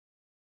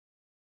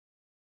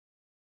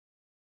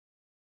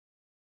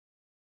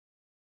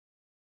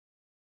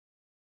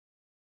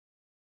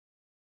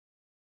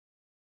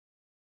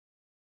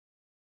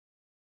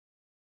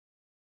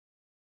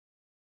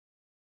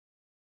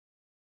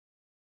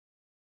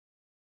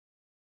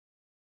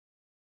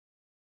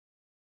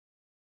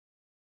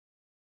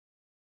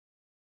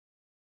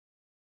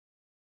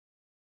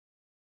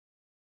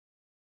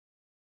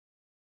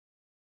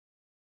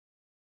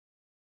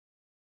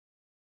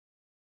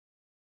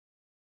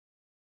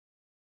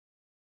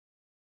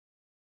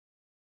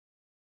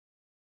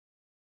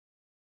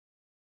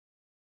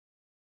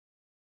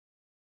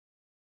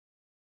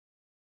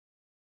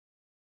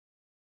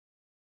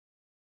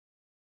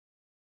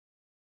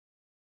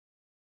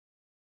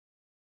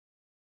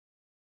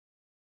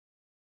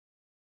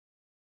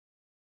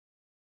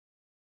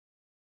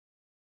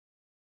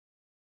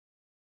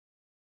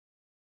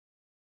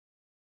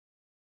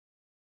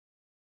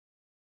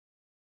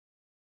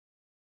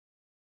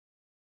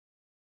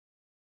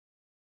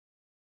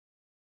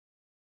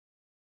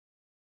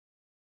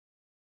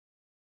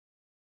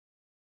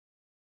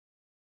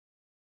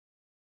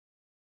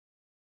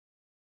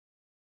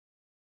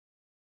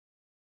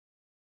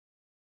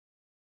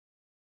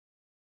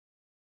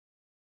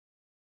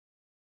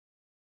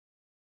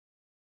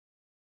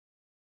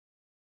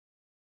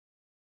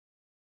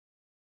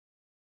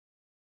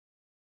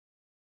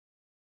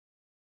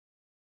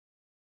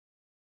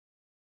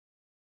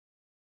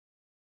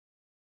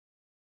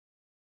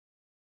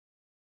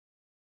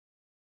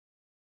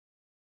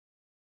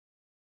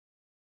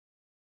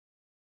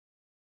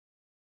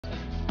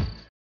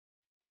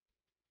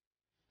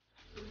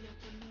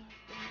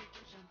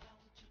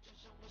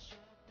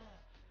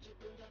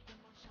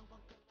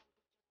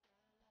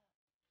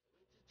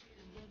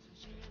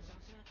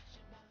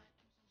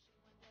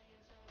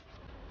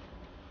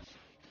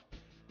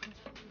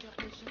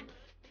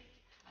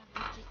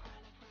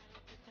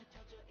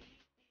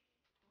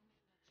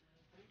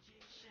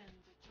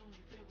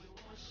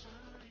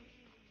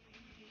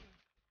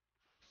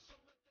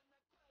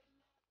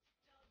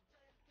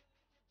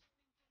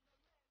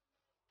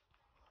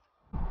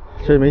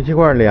这煤气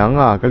罐凉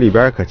啊，搁里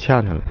边可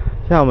呛着了。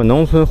像我们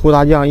农村糊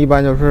大酱一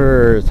般都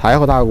是柴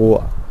火大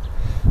锅，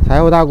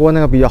柴火大锅那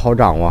个比较好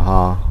掌握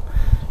哈，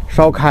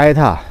烧开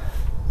它，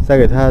再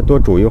给它多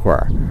煮一会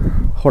儿，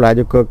后来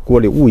就搁锅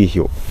里焐一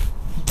宿，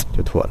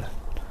就妥了。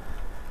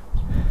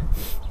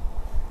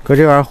搁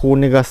这玩意儿糊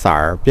那个色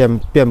儿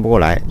变不过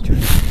来，就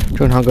是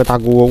正常搁大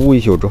锅焐一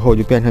宿之后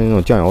就变成那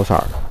种酱油色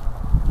了。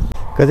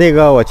搁这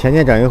个我前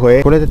天整一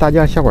回出来的大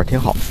酱效果挺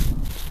好，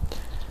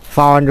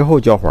发完之后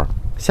焦黄，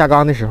下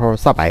缸的时候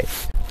煞白，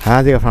还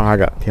按这个方法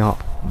整挺好。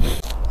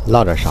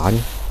唠点啥呢？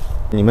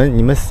你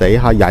们谁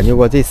哈研究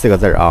过这4个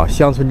字啊？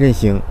乡村振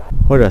兴，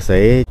或者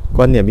谁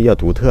观点比较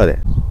独特的，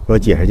给我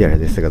解释解释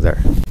这4个字。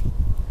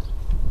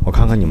我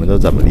看看你们都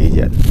怎么理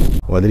解的。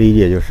我的理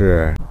解就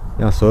是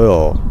让所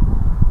有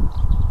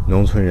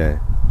农村人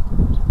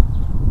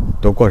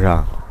都过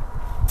上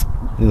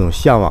那种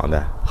向往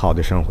的好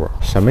的生活。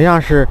什么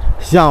样是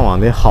向往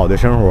的好的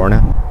生活呢？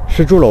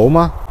是住楼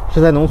吗？是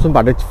在农村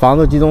把这房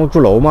子集中住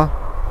楼吗？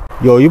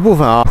有一部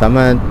分啊，咱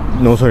们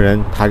农村人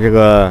他这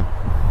个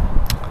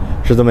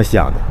是这么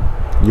想的，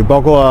你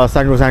包括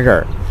三叔三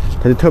婶，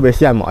他就特别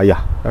羡慕，哎呀，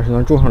要是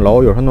能住上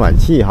楼，有上暖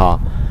气哈，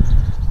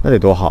那得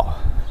多好。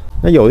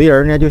那有的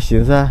人呢就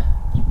寻思，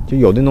就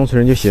有的农村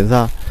人就寻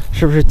思，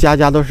是不是家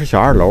家都是小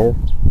2楼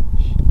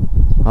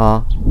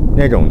啊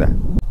那种的。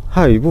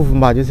还有一部分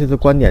吧，就是这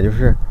观点就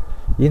是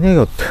一定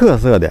有特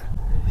色的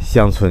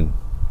乡村。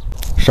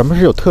什么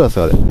是有特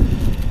色的？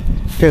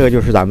这个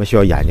就是咱们需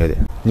要研究的。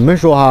你们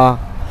说哈，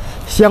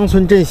乡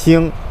村振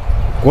兴，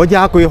国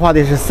家规划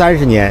的是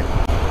30年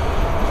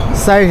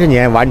，30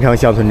年完成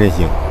乡村振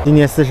兴。今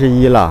年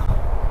41了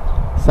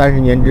，30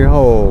年之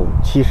后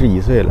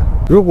71岁了。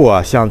如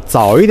果想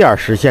早一点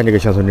实现这个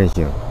乡村振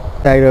兴，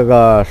在这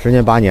个10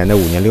年8年的、5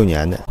年6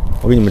年的，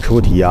我给你们出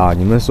题啊，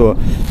你们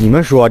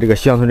说这个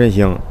乡村振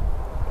兴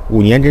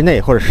5年之内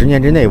或者10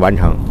年之内完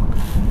成，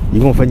一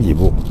共分几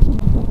步？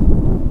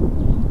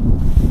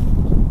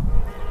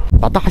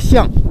把大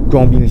象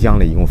装冰箱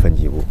里一共分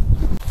几步？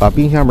把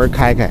冰箱门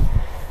开开，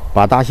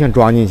把大象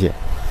装进去。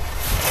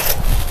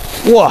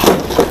哇，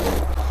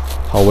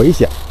好危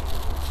险！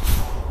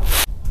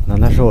难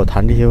道说我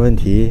谈这些问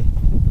题，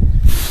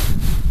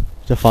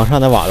这房上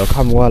的瓦都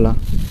看不惯了？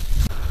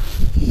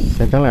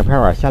先整2片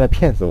瓦下来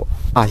骗死我！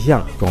大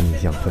象装冰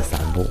箱分3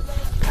步：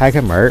开开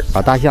门，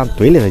把大象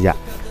怼里头去，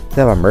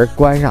再把门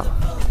关上。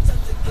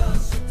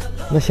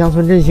那乡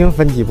村振兴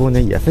分几步呢？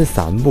也分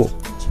3步。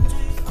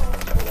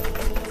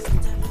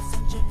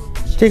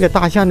这个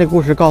大象的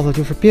故事告诉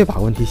就是别把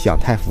问题想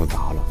太复杂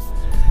了，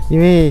因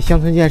为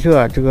乡村建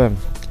设这个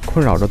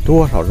困扰着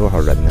多少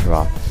人呢，是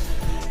吧？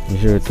你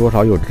是多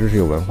少有知识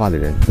有文化的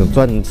人，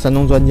山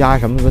东专家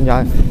什么专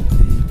家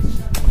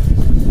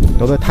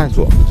都在探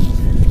索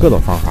各种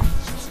方法，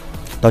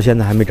到现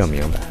在还没整明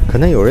白。可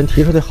能有人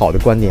提出的好的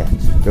观点，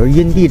比如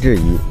因地制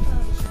宜，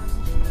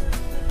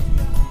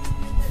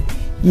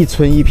一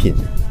村一品，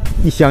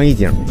一乡一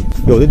景。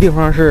有的地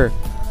方是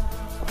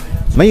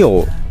没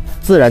有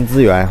自然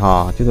资源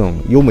哈，这种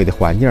优美的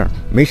环境，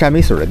没山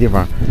没水的地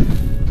方，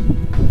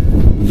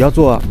你要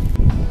做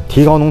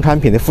提高农产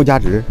品的附加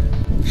值，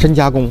深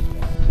加工、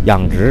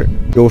养殖，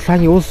有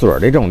山有水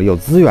这种的，有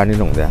资源这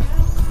种的，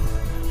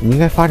你应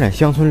该发展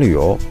乡村旅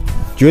游，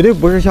绝对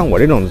不是像我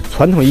这种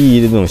传统意义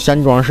的这种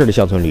山庄式的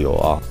乡村旅游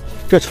啊，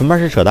这纯半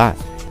是扯淡。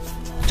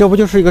这不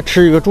就是一个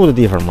吃一个住的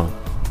地方吗？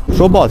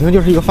说不好听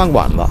就是一个饭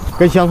馆子，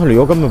跟乡村旅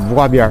游根本不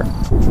挂边儿。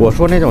我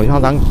说那种像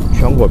咱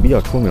全国比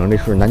较出名的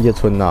是南街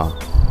村呐、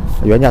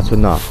袁家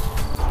村呐，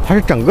它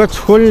是整个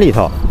村里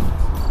头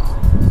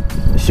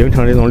形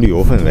成这种旅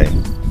游氛围。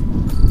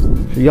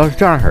要是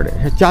这样式的，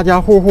是家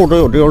家户户都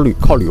有这种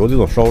靠旅游这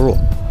种收入，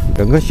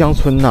整个乡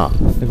村呐，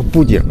那个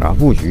布景啊、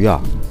布局啊，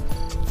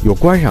有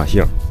观赏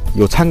性，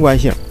有参观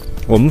性。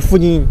我们附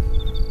近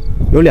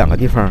有2个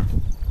地方，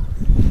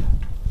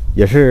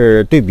也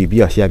是对比比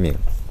较鲜明。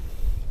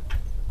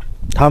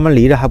他们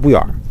离着还不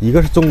远，一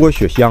个是中国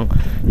雪乡，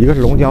一个是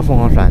龙江凤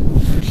凰山。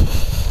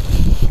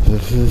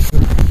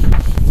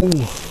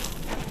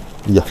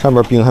呀，上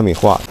面冰还没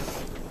化，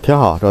挺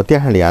好，这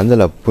垫上帘子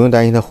了，不用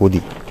担心它糊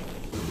底。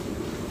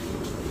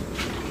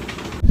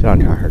这2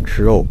天是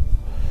吃肉，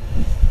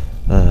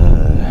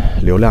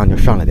流量就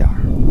上了点儿。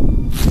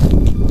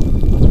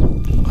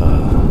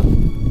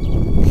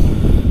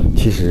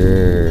其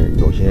实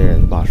有些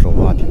人吧说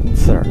话挺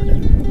刺耳的，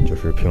就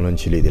是评论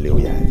区里的留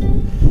言，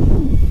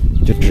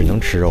就只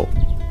能吃肉，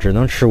只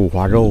能吃五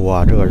花肉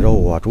啊，这个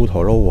肉啊，猪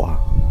头肉啊。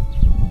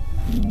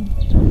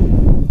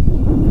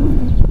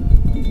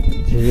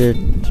其实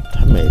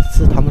他每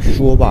次他们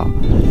说吧，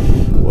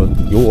我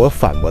有我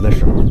反驳的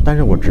时候，但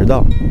是我知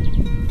道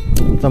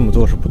这么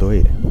做是不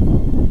对的。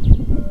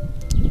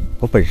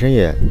我本身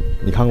也，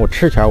你看我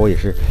吃前我也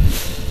是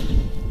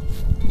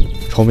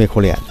愁眉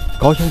苦脸，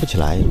高兴不起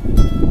来，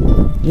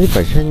因为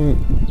本身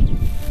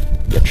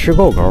也吃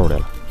够的了。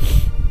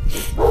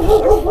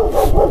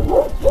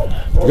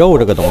肉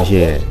这个东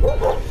西，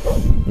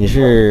你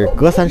是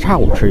隔3差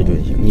5吃一顿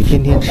行，你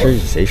天天吃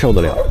谁受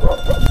得了？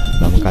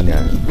咱们干点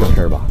正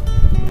事儿吧。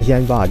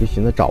先吧就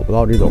寻思找不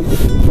到这种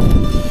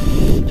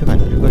就感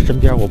觉这个身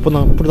边我不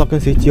知道跟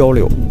谁交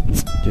流，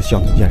就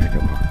乡村建设这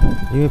块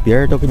儿，因为别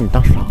人都给你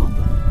当傻子、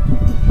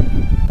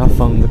当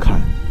疯子看。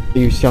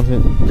对于乡村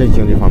振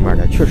兴这方面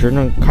呢，确实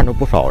能看出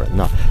不少人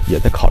呢也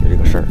在考虑这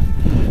个事儿，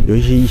尤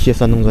其是一些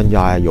山东专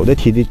家呀，有的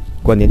提的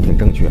观点挺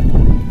正确，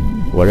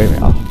我认为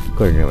啊，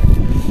个人认为，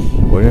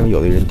我认为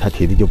有的人他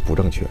提的就不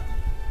正确。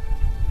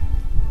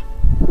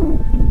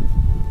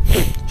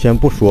先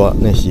不说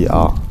那些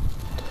啊，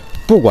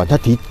不管他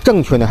提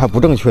正确呢还不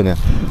正确呢，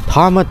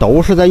他们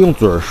都是在用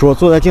嘴说，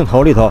坐在镜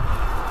头里头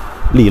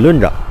理论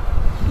着，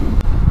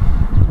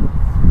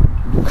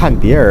看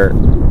别人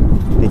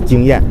的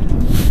经验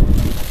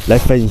来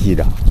分析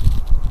着。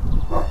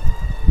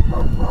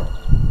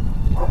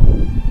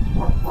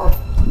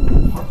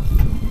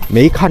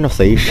没看着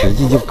谁实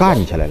际就干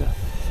起来了，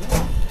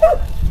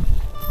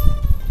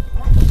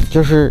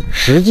就是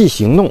实际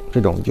行动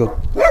这种就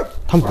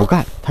他们不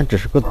干，他只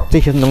是个这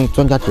些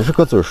专家只是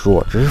个嘴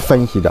说，只是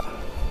分析着。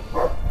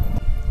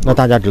那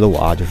大家知道我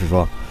啊，就是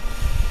说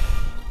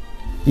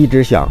一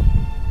直想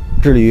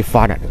致力于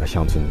发展这个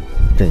乡村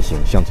振兴、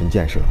乡村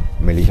建设、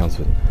美丽乡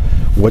村，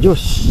我就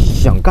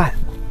想干，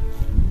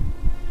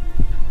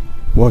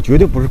我绝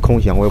对不是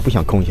空想，我也不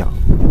想空想。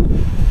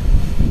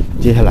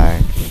接下来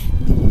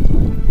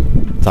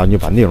咱们就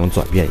把内容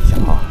转变一下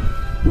啊，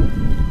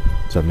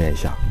转变一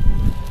下，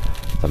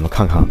咱们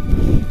看看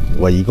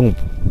我一共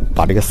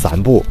把这个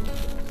3步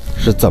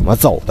是怎么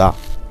走的，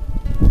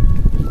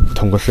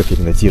通过视频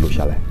给它记录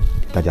下来，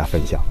大家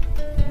分享。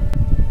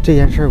这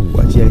件事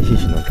我坚信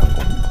是能成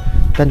功，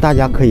但大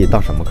家可以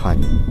当什么看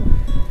呢？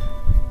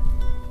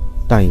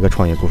当一个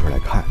创业故事来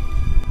看，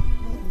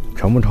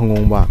成不成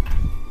功吧，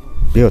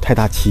别有太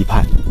大期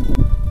盼，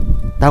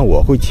但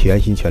我会全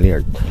心全力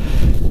而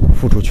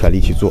付出全力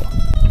去做，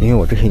因为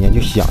我这些年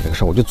就想这个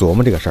事儿，我就琢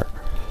磨这个事儿。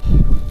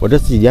我这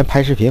几年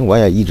拍视频，我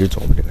也一直琢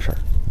磨这个事儿，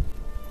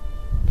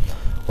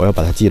我要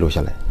把它记录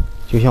下来，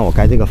就像我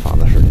盖这个房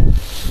子似的。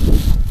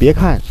别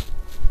看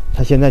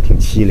它现在挺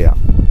凄凉，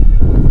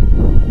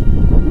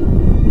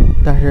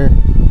但是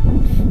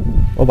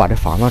我把这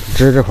房子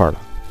支这块了，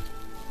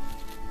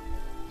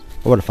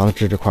我把这房子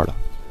支这块了。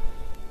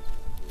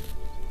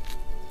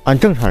按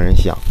正常人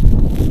想，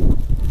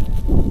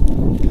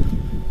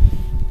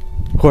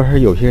或者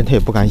是有些人他也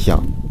不敢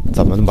想，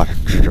怎么能把它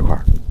支这块，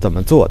怎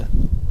么做的？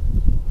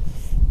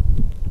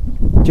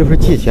就是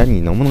借钱，你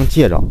能不能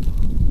借着？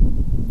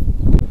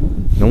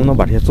能不能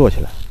把这些做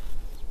起来？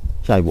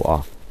下一步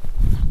啊，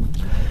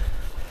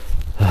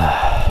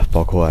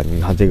包括你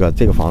看这个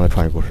房子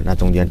创业故事，那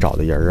中间找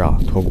的人啊，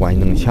托关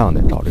系弄呛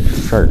的，找这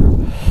事儿，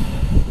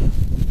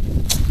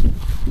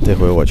这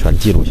回我全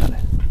记录下来，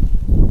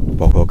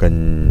包括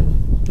跟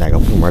哪个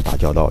部门打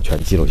交道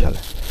全记录下来。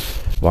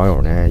网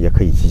友呢也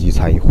可以积极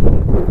参与互动，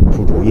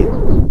出主意，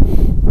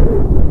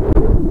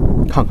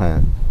看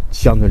看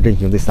乡村振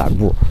兴这3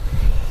步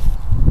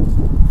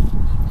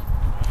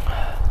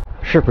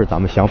是不是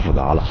咱们想复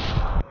杂了。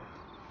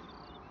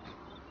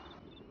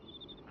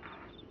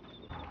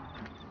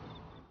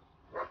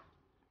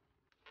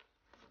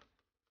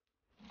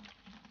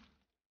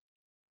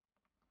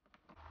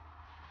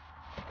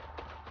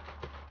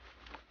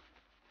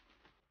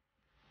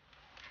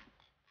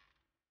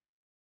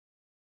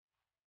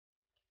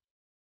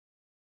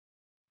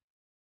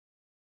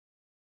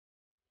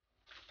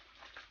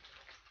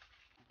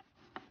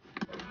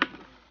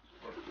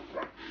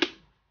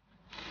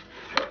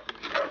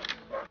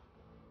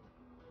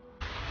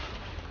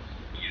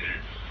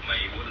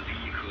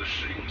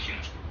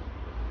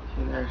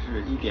现在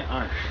是1点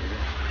20，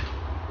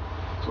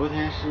昨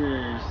天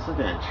是4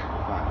点吃的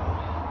饭啊，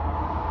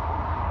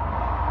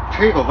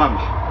吃一口饭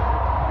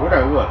吧，有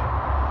点饿了。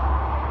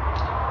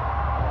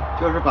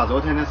就是把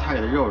昨天的菜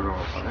的肉，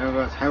把那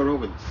个柴骨肉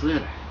给撕下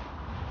来，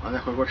完再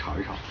回锅炒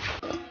一炒。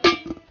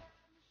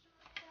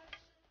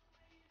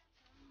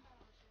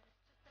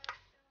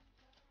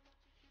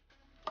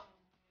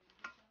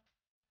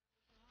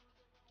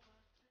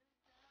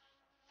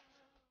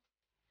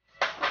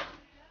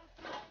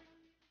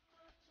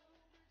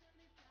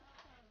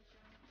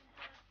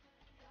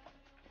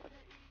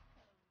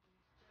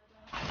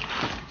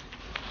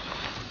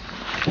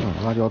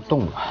辣椒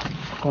冻了，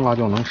冻辣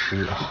椒能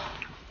吃啊。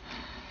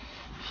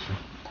行，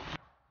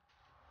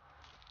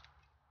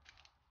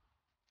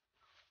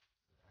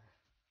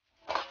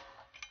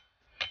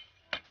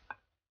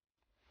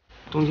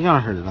冻这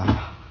样似的了，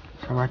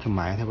上面挺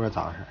埋汰，不知道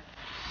咋回事，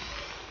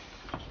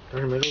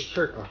但是没漏气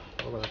儿啊。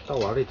我把它倒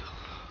碗里头。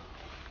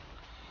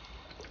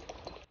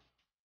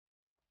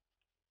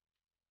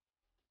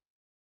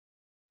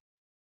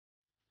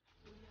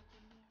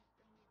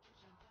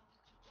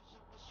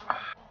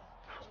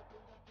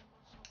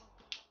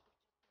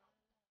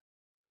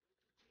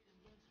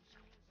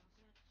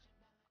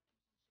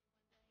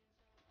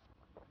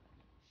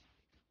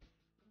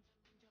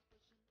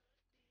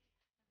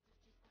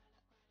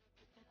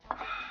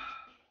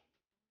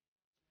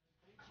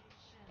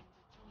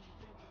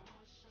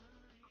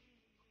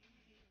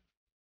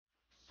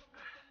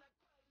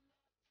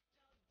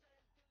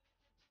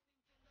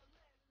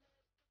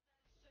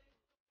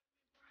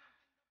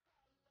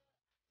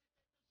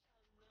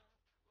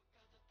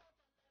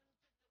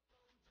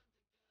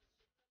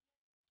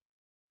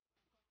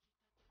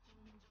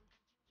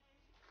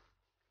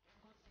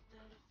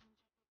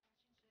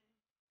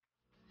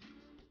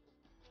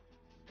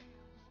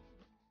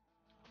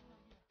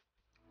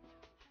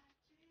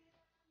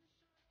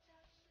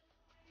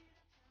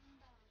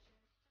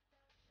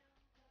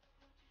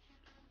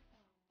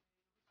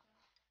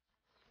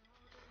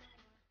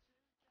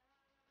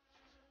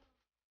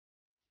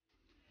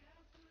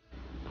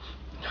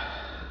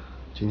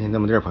今天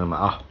这么地儿，朋友们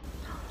啊。